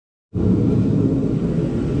Hi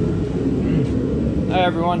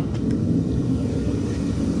everyone.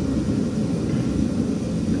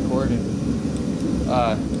 Recording.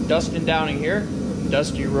 Dustin Downing here.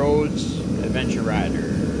 Dusty Roads Adventure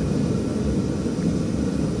Rider.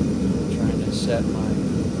 Trying to set my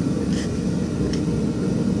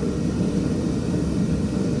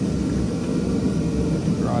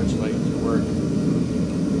garage light to work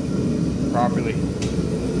properly.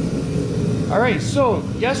 Alright, so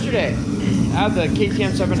yesterday I have the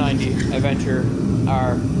KTM 790 Adventure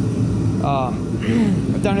R.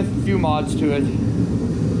 I've done a few mods to it.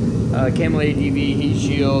 Camel ADV, heat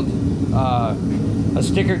shield, a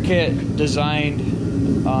sticker kit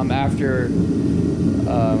designed after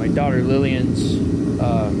my daughter Lillian's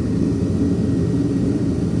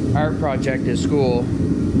art project at school.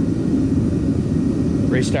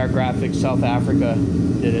 Raystar Graphics South Africa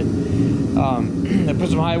did it. I put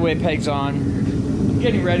some highway pegs on. I'm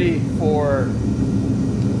getting ready for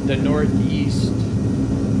the Northeast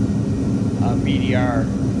BDR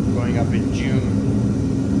going up in June.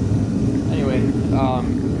 Anyway,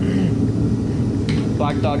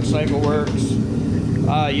 Black Dog Cycle Works.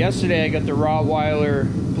 Yesterday I got the Rottweiler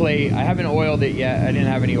plate. I haven't oiled it yet. I didn't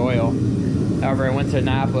have any oil. However, I went to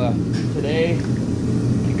Napa today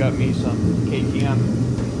and got me some KTM.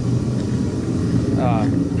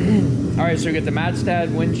 Alright, so we get the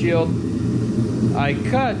Madstad windshield. I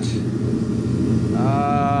cut 7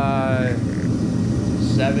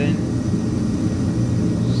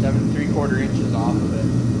 3/4 inches off of it.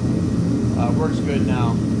 Works good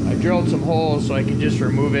now. I drilled some holes so I can just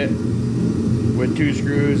remove it with 2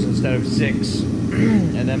 screws instead of 6,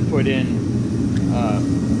 and then put in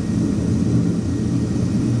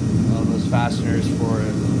all those fasteners for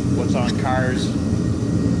what's on cars.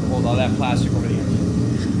 Hold all that plastic over the engine.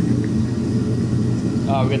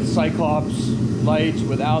 We got the Cyclops lights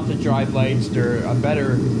without the drive lights. They're a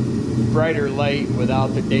better, brighter light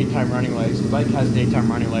without the daytime running lights. The bike has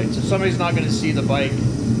daytime running lights. If somebody's not going to see the bike,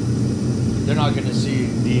 they're not going to see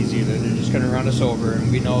these either. They're just going to run us over.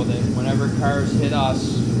 And we know that whenever cars hit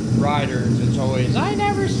us riders, it's always, I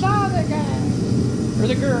never saw the guy or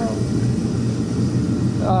the girl.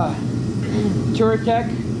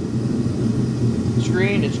 Touratech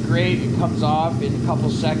screen, it's great. It comes off in a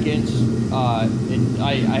couple seconds. I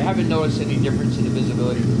haven't noticed any difference in the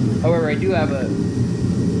visibility. However, I do have a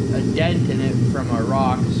dent in it from a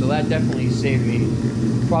rock, so that definitely saved me.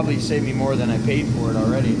 Probably saved me more than I paid for it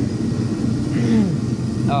already.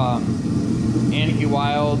 Anarchy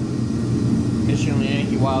Wild, Michelin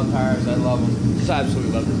Anarchy Wild tires. I love them. Just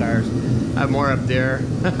absolutely love the tires. I have more up there.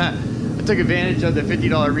 I took advantage of the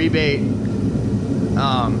 $50 rebate.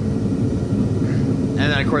 And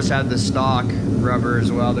then of course I had the stock rubber as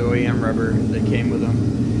well, the OEM rubber that came with them.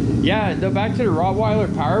 Yeah, back to the Rottweiler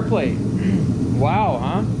power plate. Wow,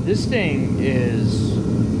 huh? This thing is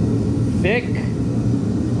thick,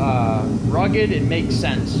 rugged, and makes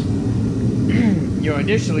sense. You know,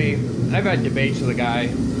 initially, I've had debates with a guy.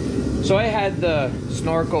 So I had the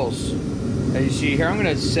snorkels. As you see here, I'm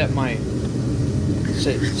gonna set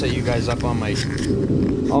you guys up on my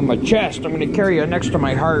chest. I'm gonna carry you next to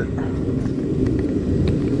my heart.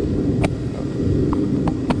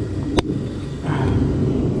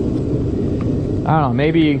 I don't know,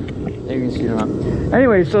 maybe you can see them up.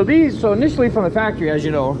 Anyway, so initially from the factory, as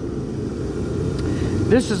you know,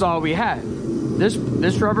 this is all we had. This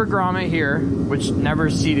rubber grommet here, which never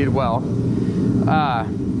seated well.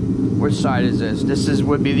 Which side is this? This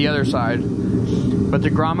would be the other side. But the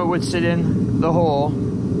grommet would sit in the hole,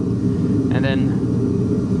 and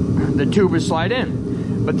then the tube would slide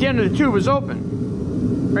in. But the end of the tube was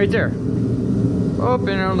open. Right there.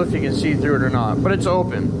 Open, I don't know if you can see through it or not, but it's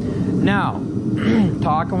open. Now,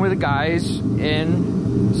 talking with the guys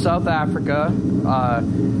in South Africa,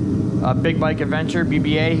 a big bike adventure,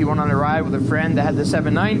 BBA, he went on a ride with a friend that had the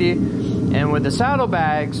 790, and with the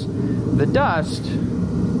saddlebags, the dust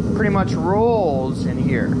pretty much rolls in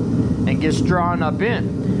here and gets drawn up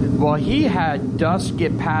in. Well, he had dust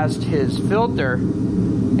get past his filter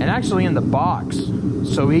and actually in the box.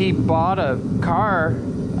 So he bought a car,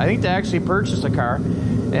 I think they actually purchased a car,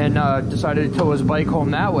 and decided to tow his bike home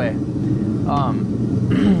that way.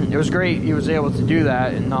 It was great. He was able to do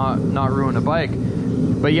that and not ruin a bike.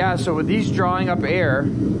 But yeah, so with these drawing up air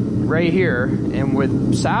right here, and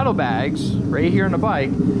with saddlebags right here on the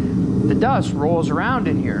bike, the dust rolls around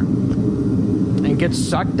in here and gets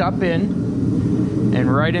sucked up in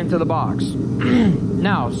and right into the box.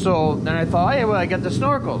 Now, so then I thought, hey, well, I got the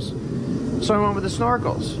snorkels. So I went with the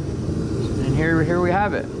snorkels. And here we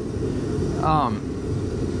have it.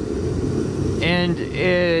 And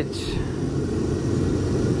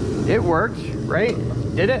it worked, right?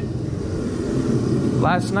 Did it?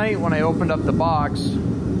 Last night when I opened up the box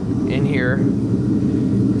in here,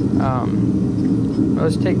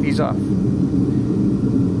 let's take these off.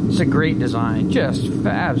 It's a great design, just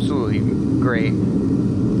absolutely great.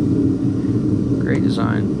 Great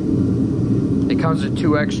design. It comes with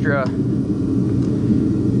two extra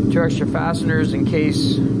fasteners in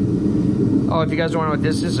case. Oh, if you guys don't know what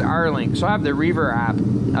this is, R-Link. So I have the Reaver app.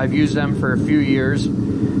 I've used them for a few years.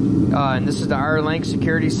 And this is the R-Link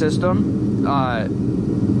security system.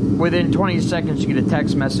 Within 20 seconds, you get a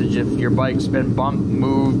text message if your bike's been bumped,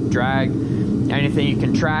 moved, dragged, anything. You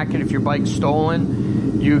can track it. If your bike's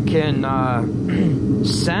stolen, you can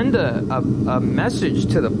send a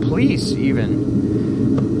message to the police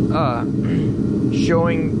even,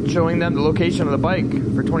 showing them the location of the bike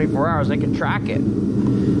for 24 hours. They can track it.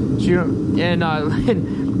 So you,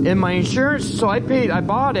 and my insurance, so I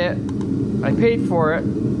bought it, I paid for it.